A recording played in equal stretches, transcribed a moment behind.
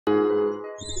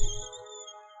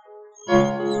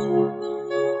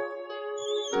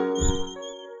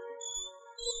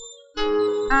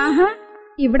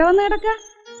ഇവിടെ വന്ന് കിടക്ക.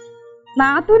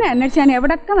 നാത്തൂനെ അന്വേഷിച്ചാൻ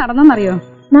എവിടൊക്കെ നടന്നെന്നറിയോ?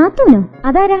 നാത്തൂനോ?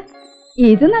 അതാരാ?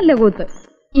 ഇത് നല്ല കൂത്ത്.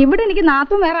 ഇവിടെ എനിക്ക്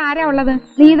നാത്തൂൻ വേറെ ആരാ ഉള്ളത്?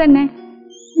 നീ തന്നെ.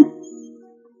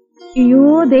 അയ്യോ,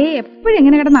 ദേ എപ്പോഴും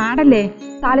എങ്ങനെ കിടന്ന് ആടല്ലേ,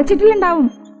 തലച്ചിട്ടിലുണ്ടാവും.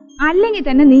 അല്ലെങ്കിൽ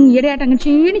തന്നെ നീ ഈയിടെയായിട്ട് അങ്ങ്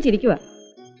ക്ഷീണിച്ചിരിക്കുക.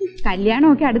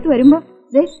 കല്യാണമൊക്കെ അടുത്ത് വരുമ്പോ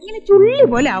ദേ ഇങ്ങനെ ചുള്ളി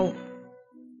പോലെ ആവും.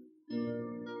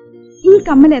 ഈ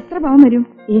കമ്മൽ എത്ര പവൻ വരും?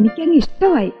 എനിക്കങ്ങ്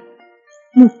ഇഷ്ടമായി.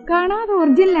 മുക്കാണോ അത്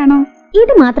ഒറിജിനലാണോ?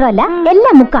 ഇത് മാത്രമല്ല,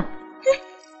 എല്ലാം മുക്ക.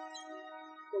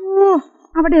 ഓ,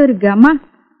 അവിടെ ഒരു ഗമ.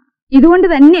 ഇതുകൊണ്ട്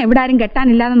തന്നെ എവിടെ ആരും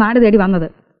കെട്ടാനില്ലാതെ നാട് തേടി വന്നത്.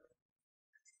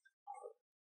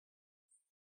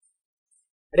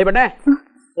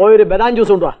 ഒരു ബദാം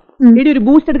ജ്യൂസ് കൊണ്ടുവാ. ഇടി ഒരു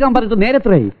ബൂസ്റ്റ് എടുക്കാൻ പറഞ്ഞിട്ട് നേരെ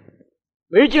എത്രയായി?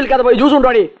 വീഴ്ച നിൽക്കാതെ പോയി ജ്യൂസ്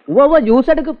കൊണ്ടുവാടി. ജ്യൂസ്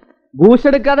എടുക്കും. ബൂസ്റ്റ്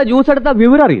എടുക്കാതെ ജ്യൂസ് എടുത്താൽ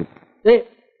വിവരം അറിയും.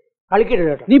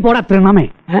 കളിക്കരുത്. നീ പോടാ തൃണമേ.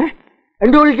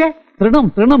 എന്ത് വിളിക്കേ? തൃണം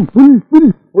തൃണം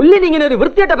പുല്ലിന് ഇങ്ങനെ ഒരു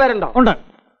വൃത്തിയിട്ട പേരുണ്ടോ? ഉണ്ട്.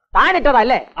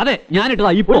 താനിട്ടതല്ലേ? അതെ,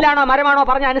 ഞാനിട്ടതാ. ഈ പുല്ലാണോ മരമാണോ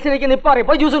പറഞ്ഞ അനുസരിക്കുന്ന ഇപ്പൊ അറിയാം.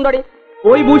 പോയി ജ്യൂസ് കൊണ്ടുവാടി.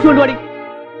 പോയി ബൂസ്റ്റ് കൊണ്ടുവാടി.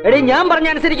 എടീ, ഞാൻ പറഞ്ഞ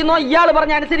അനുസരിക്കുന്നോ ഇയാള്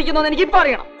പറഞ്ഞ അനുസരിക്കുന്നോ എനിക്ക് ഇപ്പൊ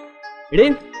അറിയണം. എടീ,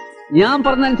 ഞാൻ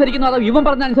പറഞ്ഞ അനുസരിക്കുന്നോ അതോ ഇവൻ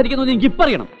പറഞ്ഞ അനുസരിക്കുന്നോ എനിക്ക് ഇപ്പൊ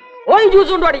അറിയണം. പോയി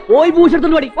ജ്യൂസ് കൊണ്ടുവാടി. പോയി ബൂസ്റ്റ്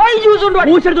എടുത്തോണ്ട്. പോയി ജ്യൂസ്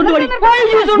കൊണ്ടുവാടി. ബൂസ്റ്റ് എടുത്തോണ്ട്. പോയി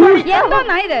ജ്യൂസ് കൊണ്ടുവാടി.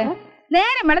 എന്തോന്നായത്?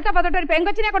 നേരെ വെളുത്തപ്പോ തൊട്ട് ഒരു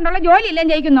പെങ്കൊച്ചിനെ കൊണ്ടുള്ള ജോലി ഇല്ല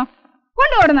ജയിക്കുന്നോ?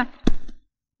 കൊണ്ടുപോടുന്ന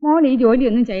മോൾ ഈ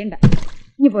ജോലിയൊന്നും ചെയ്യണ്ട.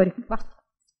 ഇനി പോരും. വാ.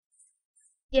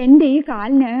 എന്റെ ഈ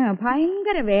കാലിന്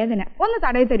ഭയങ്കര വേദന. ഒന്ന്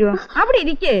തടയി തരുമോ? അവിടെ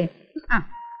ഇരിക്കേ. ആ,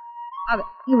 അതെ,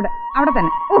 ഇവിടെ അവിടെ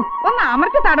തന്നെ. ഓ, ഒന്ന്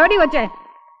അമർക്ക് തടവടി കൊച്ചേ.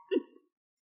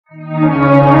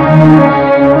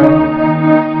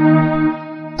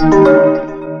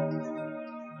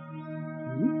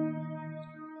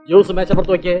 ജ്യൂസ്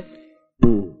മേശപ്പുറത്ത് വെക്കേ.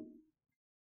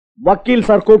 வக்கீல்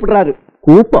சார் கூப்பிடுறாரு.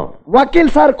 கூப்பா?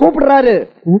 வக்கீல் சார் கூப்பிடுறாரு.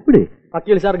 கூப்பிடு.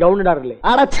 வக்கீல் சார் கவுன் இடாருல்ல?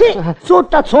 அடச்சி,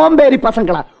 சூத்த சோம்பேறி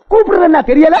பசங்களா. கூப்பிடுறது என்ன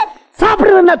தெரியல,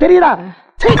 சாப்பிடுறது என்ன தெரியுதா?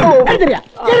 தெரியா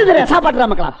சாப்பாடுற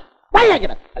மக்களா.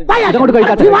 வாயாக்கிட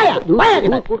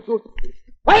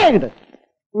வாயாக்கிட்ட.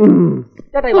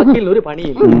 വക്കീലിന് ഒരു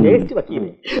പണിയില്ല. ടേസ്റ്റ് വക്കീല്.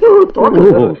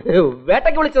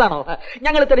 വേട്ടയ്ക്ക് വിളിച്ചതാണോ?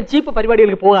 ഞങ്ങൾ ഇത്തരം ചീപ്പ്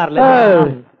പരിപാടികൾക്ക് പോകാറില്ല.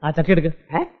 ആ ചട്ടി എടുക്ക്.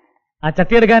 ആ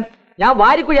ചട്ടി എടുക്കാൻ. ഞാൻ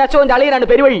വാരിക്കുഴി അശോകന്റെ അളിയനാണ്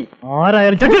പെരുവഴി.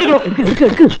 ആരായാലും ചട്ടി എടുക്കോ.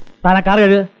 കാർ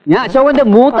കഴുക. ഞാൻ അശോകന്റെ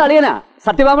മൂത്ത അളിയനാ.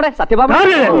 സത്യഭാമടെ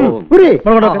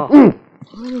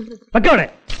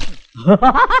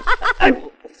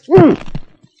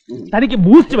തനിക്ക്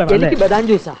ബൂസ്റ്റ് വേണം. എനിക്ക് ബദാം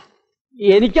ജ്യൂസാ.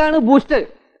 എനിക്കാണ് ബൂസ്റ്റ്.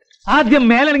 ആദ്യം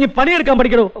മേലണെങ്കിൽ പണിയെടുക്കാൻ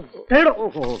പഠിക്കണോ.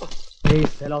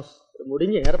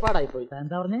 മുടിഞ്ഞ ഏർപ്പാടായി പോയി.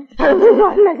 എന്താ പറഞ്ഞേ?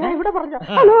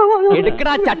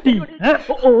 എടുക്കടാ ചട്ടി.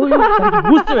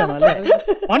 ബൂസ്റ്റ് വേണം അല്ലേ?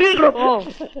 പണിയെടുക്കണോ.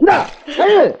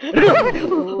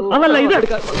 അതല്ല ഇത്.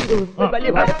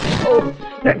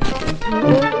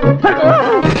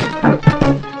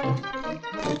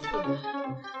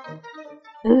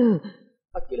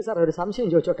 വക്കീൽ സാർ, ഒരു സംശയം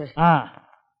ചോദിച്ചോട്ടെ?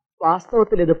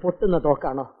 വാസ്തവത്തിൽ ഇത് പൊട്ടുന്ന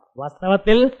തോക്കാണോ?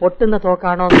 വാസ്തവത്തിൽ പൊട്ടുന്ന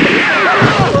തോക്കാണോ?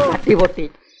 തട്ടി പൊട്ടി.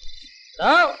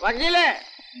 വക്കീലെ,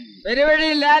 പെരുവഴി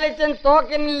ലാലിച്ചൻ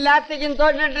തോക്കിനും ലാത്തിക്കും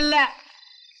തോറ്റിട്ടില്ല.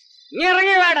 നീ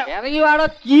ഇറങ്ങി വാടോ. ഇറങ്ങി വാടോ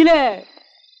കീലേ.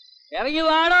 ഇറങ്ങി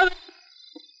വാടോ.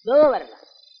 വരണ്ട.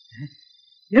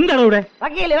 എന്താണ് ഇവിടെ?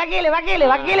 വക്കീല് വക്കീല് വക്കീല്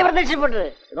വക്കീല് പ്രത്യക്ഷപ്പെട്ടത്.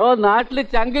 നാട്ടില്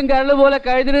ചങ്കും കരള് പോലെ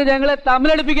കഴിഞ്ഞിട്ട് ഞങ്ങളെ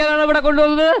തമ്മിലടിപ്പിക്കാനാണ് ഇവിടെ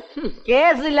കൊണ്ടുവന്നത്.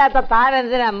 കേസില്ലാത്ത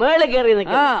താനെന്തിനാ മേളിൽ കയറി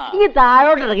നിൽക്കുക? ഈ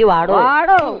താഴോട്ട് ഇറങ്ങി വാടോ.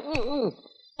 വാടോ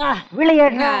വിളി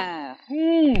കേട്ട.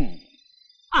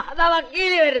 അതാ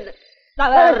വക്കീല് വരുന്നത്.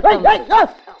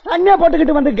 அண்ணே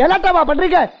போட்டுக்கிட்டு வந்து கலாட்டாவா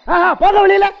பண்றீங்க? போக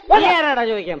வெளியில. ആരാടാ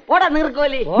ചോദിക്കാം? പോടാ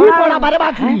നീർക്കോലി.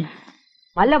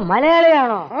 വല്ല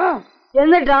മലയാളിയാണോ?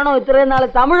 എന്നിട്ടാണോ ഇത്രയും നാള്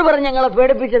തമിഴ് പറഞ്ഞ് ഞങ്ങളെ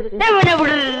പേടിപ്പിച്ചത്?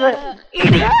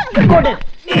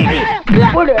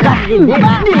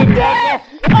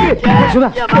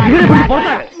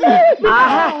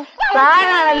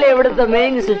 താനാണല്ലേ ഇവിടുത്തെ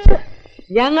മെയിൻ സ്വിച്ച്.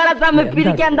 ഞങ്ങളെ തമ്മിൽ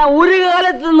പിരിക്കാൻ എന്താ ഒരു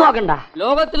കാലത്ത് നോക്കണ്ട.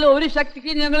 ലോകത്തിലെ ഒരു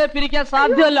ശക്തിക്ക് ഞങ്ങളെ പിരിക്കാൻ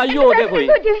സാധ്യമല്ല. അയ്യോ, പോയി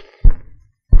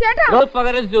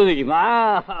പകരം ചോദിക്കും.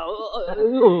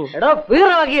 എടോ പീറ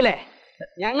വക്കീലേ,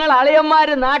 ഞങ്ങൾ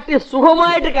അളിയന്മാര് നാട്ടിൽ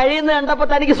സുഖമായിട്ട് കഴിയുന്ന കണ്ടപ്പോ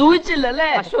തനിക്ക് സൂചിച്ചില്ലല്ലേ?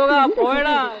 അശോക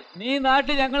പോയടാ. നീ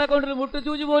നാട്ടിൽ ഞങ്ങളെ കൊണ്ടൊരു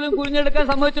മുട്ടുചൂചി പോലും കുഴിഞ്ഞെടുക്കാൻ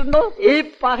സമ്മതിച്ചിട്ടുണ്ടോ? ഈ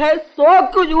പകൽ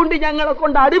തോക്കു ചൂണ്ടി ഞങ്ങളെ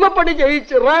കൊണ്ട് അടിമപ്പണി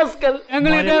ചെയ്യിച്ചു റാസ്കൽ.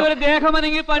 ഞങ്ങൾ ഇതേപോലെ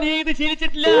ദേഹമനങ്ങി പണി ചെയ്ത്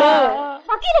ശീലിച്ചിട്ടില്ല.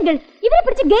 ഇവരെ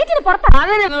പിടിച്ച് ഗേറ്റിന് പുറത്താ.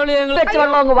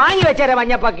 വെള്ളം വാങ്ങി വെച്ചേരെ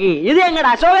മഞ്ഞപ്പക്കി. ഇത് ഞങ്ങളുടെ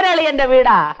അശോകരാളി എന്റെ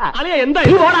വീടാ. എന്താ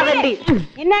ഓടാതണ്ടി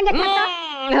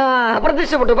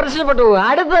പ്രത്യക്ഷപ്പെട്ടു പ്രത്യക്ഷപ്പെട്ടു.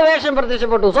 അടുത്ത വേഷം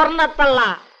പ്രത്യക്ഷപ്പെട്ടു. സ്വർണ്ണത്തള്ള.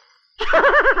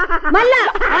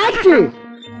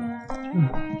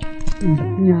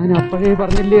 ഞാൻ അപ്പോഴേ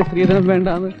പറഞ്ഞില്ലേ സ്ത്രീധനം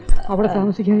വേണ്ടാന്ന്. അവിടെ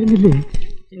താമസിക്കാതിരുന്നില്ലേ?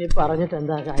 ഇനി പറഞ്ഞിട്ട്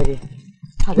എന്താ കാര്യം?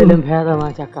 അതിലും ഭേദമാ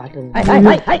ചക്കാട്ടുന്നു.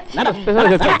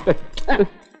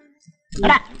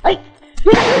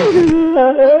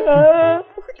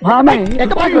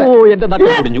 എന്റെ നട്ടു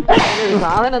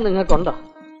സാധനം നിങ്ങൾക്കുണ്ടോ?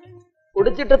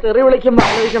 കുടിച്ചിട്ട് തെറി വിളിക്കുമ്പോ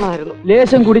ആലോചിക്കണമായിരുന്നു.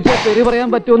 ലേശം കുടിച്ചാൽ തെറി പറയാൻ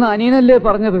പറ്റുമെന്ന് അനിയനല്ലേ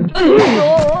പറഞ്ഞത്?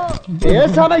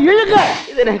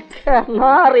 ഇതിനൊക്കെ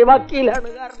മാറി വക്കീലാണ്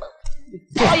കാരണം.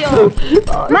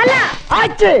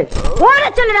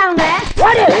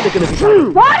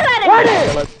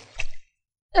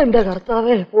 എന്റെ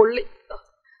കർത്താവേ പൊള്ളി.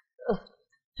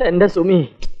 എന്റെ സുമി,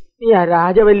 നീ ആ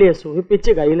രാജവല്ലിയെ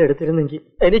സൂഹിപ്പിച്ച് കയ്യിലെടുത്തിരുന്നെങ്കിൽ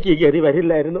എനിക്ക് ഈ ഗതി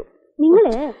വരില്ലായിരുന്നു.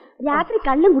 നിങ്ങള് രാത്രി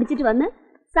കള്ളും കുടിച്ചിട്ട് വന്ന്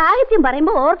സാഹിത്യം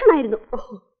പറയുമ്പോ ഓർക്കണായിരുന്നു.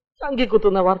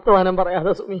 ചങ്കിക്കുത്തുന്ന വർത്തമാനം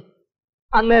പറയാതെ സുമി.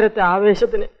 അന്നേരത്തെ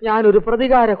ആവേശത്തിന് ഞാനൊരു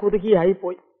പ്രതികാര കുതുകിയായി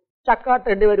പോയി.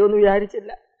 ചക്കാട്ടേണ്ടി വരുമെന്ന്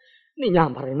വിചാരിച്ചില്ല. നീ ഞാൻ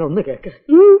പറയുന്ന ഒന്ന് കേക്ക്.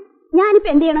 ഞാനിപ്പോ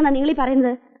എന്ത് ചെയ്യണമെന്നാ നിങ്ങളീ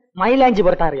പറയുന്നത്? മൈലാഞ്ചി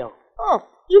പുരട്ടാറിയോ? ഓ,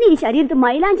 ഇനി ഈ ശരീരത്ത്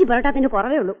മൈലാഞ്ചി പുരട്ടാത്തിന്റെ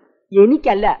കുറവേ ഉള്ളൂ.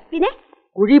 എനിക്കല്ല, പിന്നെ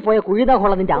കുഴി പോയ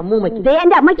കുഴിതാഹോളം നിന്റെ അമ്മൂമ്മയ്ക്ക്.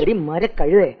 എന്റെ അമ്മയ്ക്ക്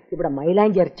മരക്കഴുതേ, ഇവിടെ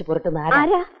മൈലാഞ്ചി അരച്ച് പുരട്ടുന്ന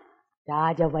ആരാ?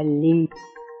 രാജവല്ലി.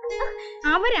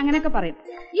 അവരങ്ങനൊക്കെ പറയും.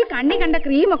 ഈ കണ്ണി കണ്ട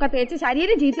ക്രീമൊക്കെ തേച്ച്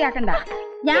ശരീരം ചീത്തയാക്കണ്ട.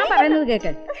 ഞാൻ പറയുന്നത്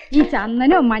കേക്ക്. ഈ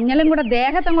ചന്ദനവും മഞ്ഞളും കൂടെ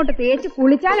ദേഹത്തങ്ങോട്ട് തേച്ച്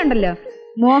കുളിച്ചാലുണ്ടല്ലോ,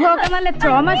 മോഹമൊക്കെ നല്ല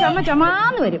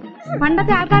ചൊമാന്ന് വരും.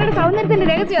 പണ്ടത്തെ ആൾക്കാരുടെ സൗന്ദര്യത്തിന്റെ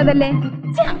രഹസ്യം അതല്ലേ?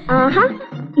 ആഹാ,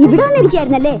 ഇവിടെ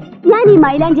വന്നിരിക്കായിരുന്നല്ലേ? ഞാൻ ഈ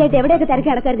മൈലാഞ്ചിയായിട്ട് എവിടെയൊക്കെ തിരക്കി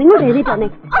നടക്കായിരുന്നു. നിങ്ങൾ എഴുതിട്ട് വന്നേ.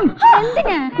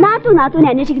 എന്തിനാ നാത്തൂനെ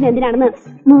അന്വേഷിക്കുന്നത് എന്തിനാണെന്ന്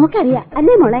മോക്കറിയാ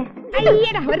അല്ലേ മോളെ?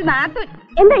 അയ്യടാ, ഒരു നാത്തൂൻ.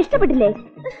 എന്താ ഇഷ്ടപ്പെട്ടില്ലേ?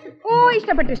 ഓ,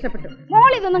 ഇഷ്ടപ്പെട്ടു.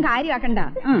 മോൾ ഇതൊന്നും കാര്യമാക്കണ്ട.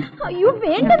 അയ്യോ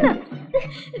വേണ്ടെന്ന്.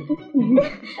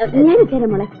 ഞാൻ ഇത്തരം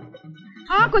മോളെ.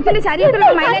 ആ കൊച്ചിന്റെ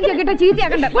ശരീരത്തിലുള്ള മൈലാഞ്ചി ഒക്കെ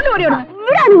ചീത്തയാക്കണ്ട. കൊണ്ടുപോകാൻ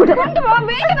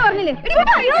വേണ്ടെന്ന് പറഞ്ഞില്ലേ?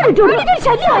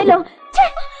 ശല്യമായല്ലോ.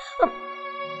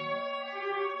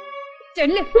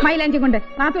 ചെല്ല് മൈലാഞ്ചി കൊണ്ട്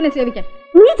നാത്തൂനെ സേവിക്കാൻ.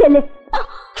 നീ ചെല്ല്.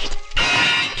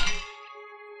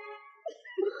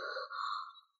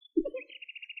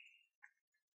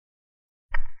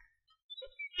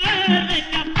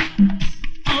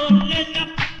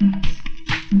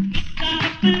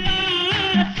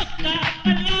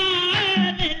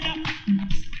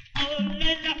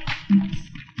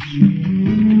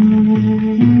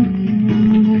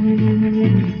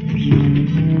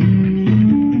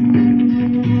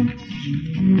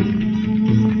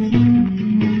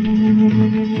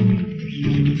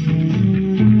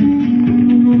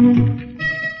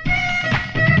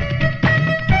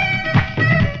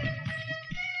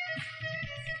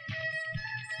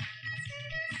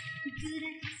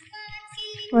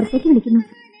 പുറത്തേക്ക് വിളിക്കുന്നു.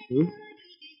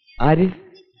 ആര്?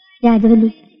 രാജവല്ലി.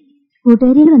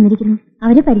 കൂട്ടുകാരികൾ വന്നിരിക്കുന്നു.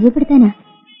 അവരെ പരിചയപ്പെടുത്താനാ.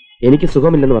 എനിക്ക്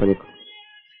സുഖമില്ലെന്ന് പറഞ്ഞു.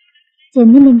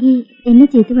 ചെന്നില്ലെങ്കിൽ എന്നെ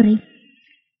ചീത്ത പറയും.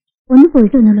 ഒന്ന്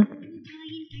പോയിട്ട് വന്നോളൂ.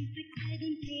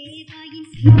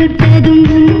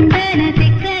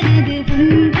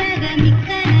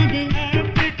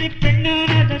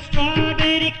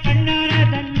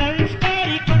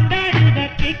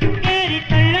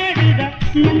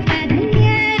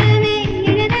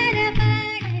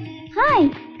 Hi,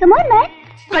 come on, man.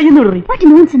 What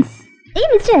nonsense. Hey,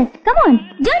 mister, come on,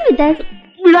 join with us.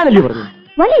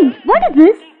 Wally, what is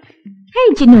this? Hey,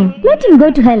 Chinnu, let him go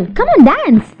to hell. Come on,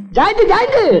 dance. Join.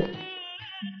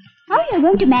 How are you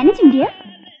going to manage him, dear?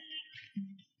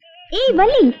 Hey,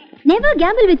 Wally, never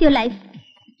gamble with your life.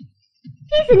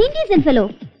 He's an indecent fellow.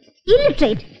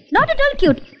 Illiterate, not at all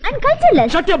cute, and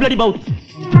cultureless. Shut your bloody mouth.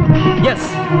 Yes,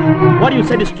 what you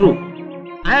said is true.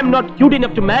 I am not cute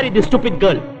enough to marry this stupid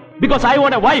girl. Because I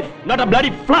want a wife, not a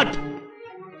bloody flirt.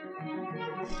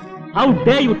 How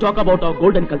dare you talk about our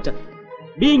golden culture?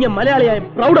 Being a Malayali, I am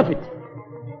proud of it.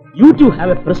 You too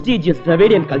have a prestigious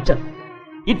Dravidian culture.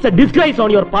 It's a disgrace on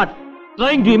your part,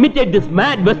 trying to imitate this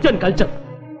mad Western culture.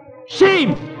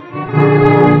 Shame!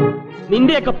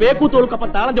 നിന്റെയൊക്കെ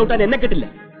പേക്കൂത്തോൾക്കൊപ്പം താളം ചവിട്ടാൻ എന്നെ കിട്ടില്ല.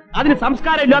 അതിന്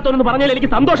സംസ്കാരം ഇല്ലാത്തവരെന്ന് പറഞ്ഞാൽ എനിക്ക്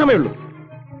സന്തോഷമേ ഉള്ളൂ.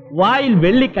 വായിൽ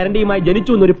വെള്ളിക്കരണ്ടിയുമായി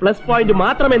ജനിച്ചു എന്നൊരു പ്ലസ് പോയിന്റ്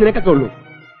മാത്രമേ നിനക്കൊക്കെ ഉള്ളൂ.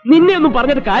 നിന്നെ ഒന്നും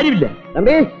പറഞ്ഞത് കാര്യമില്ല.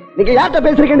 நீங்க யார்ட்ட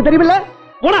பேசுறீங்கன்னு தெரியுமில்ல?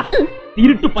 போடா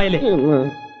திருட்டு பயலே.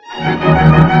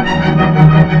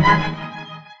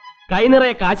 കൈ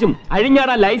നിറയെ കാശും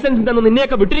അഴിഞ്ഞാടാൻ ലൈസൻസ് ഉണ്ടെന്ന്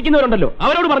നിന്നെയൊക്കെ വിട്ടിരിക്കുന്നവരുണ്ടല്ലോ,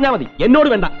 അവരോട് പറഞ്ഞാൽ മതി, എന്നോട്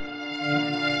വേണ്ട.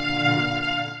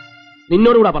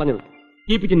 നിന്നോടുകൂടാ പറഞ്ഞത്.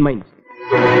 Keep it in mind.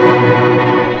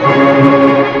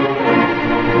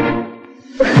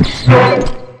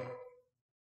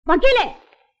 வக்கீலே,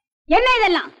 என்ன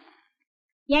இதெல்லாம்?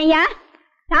 ஏய்யா,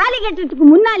 தாலி கட்டுறதுக்கு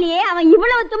முன்னாலேயே அவன்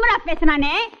இவ்வளவு திமிரா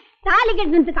பேசினானே, தாலி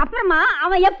கட்டுறதுக்கு அப்புறமா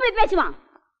அவன் எப்படி பேசுவான்?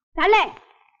 തള്ളേ,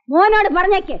 മോനോട്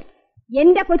പറഞ്ഞേക്ക്,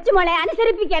 എന്റെ കൊച്ചുമോളെ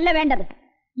അനുസരിപ്പിക്കല്ല വേണ്ടത്,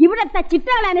 ഇവിടത്തെ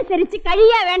ചിട്ടകൾ അനുസരിച്ച്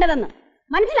കഴിയാ വേണ്ടതെന്ന്.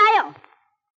 മനസ്സിലായോ?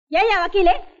 ഏയ്യാ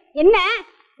വക്കീലെ, എന്ന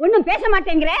ഒന്നും പേശ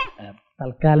മാട്ടേങ്കേ?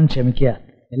 തൽക്കാലം ക്ഷമിക്കുക,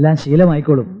 എല്ലാം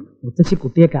ശീലമായിക്കോളും. മുത്തശ്ശി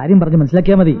കുട്ടിയെ കാര്യം പറഞ്ഞ്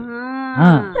മനസ്സിലാക്കിയാ മതി.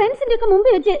 ഫ്രണ്ട്സിന്റെ ഒക്കെ മുമ്പ്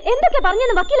വെച്ച് എന്തൊക്കെ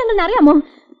പറഞ്ഞെന്ന് വക്കീലെന്ന് അറിയാമോ?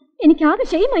 എനിക്ക് ആകെ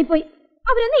ഷെയിമായി പോയി.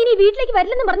 അവരൊന്നും ഇനി വീട്ടിലേക്ക്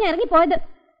വരില്ലെന്ന് പറഞ്ഞ് ഇറങ്ങിപ്പോയത്.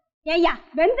 ഏയ്യാ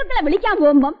ബന്ധുക്കളെ വിളിക്കാൻ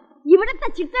പോകുമ്പം ഇവിടത്തെ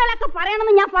ചിട്ടകളൊക്കെ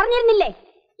പറയണമെന്ന് ഞാൻ പറഞ്ഞിരുന്നില്ലേ?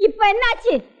 ഇപ്പൊ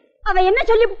എന്നാച്ച് അവ എന്നെ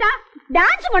ചൊല്ലിവിട്ടാ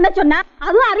ഡാൻസ് കൊണ്ട ചൊന്ന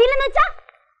അതും അറിയില്ലെന്ന് വെച്ചാ.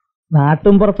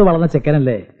 നാട്ടും പുറത്ത് വളർന്ന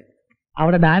ചെക്കനല്ലേ,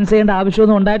 അവിടെ ഡാൻസ് ചെയ്യേണ്ട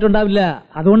ആവശ്യമൊന്നും ഉണ്ടായിട്ടുണ്ടാവില്ല.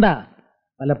 അതുകൊണ്ടാ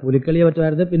വല്ല പുലിക്കളിയെ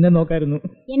പറ്റുമായിരുന്നു പിന്നെ നോക്കായിരുന്നു.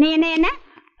 എന്നെ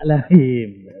അല്ല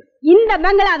இந்த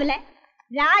ബംഗ്ലാവിലെ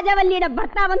രാജവല്ലിയുടെ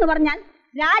ഭർത്താവെന്ന് പറഞ്ഞാൽ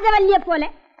രാജവല്ലിയെ പോലെ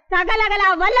സകലകല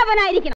വല്ലഭനായിരിക്കണം.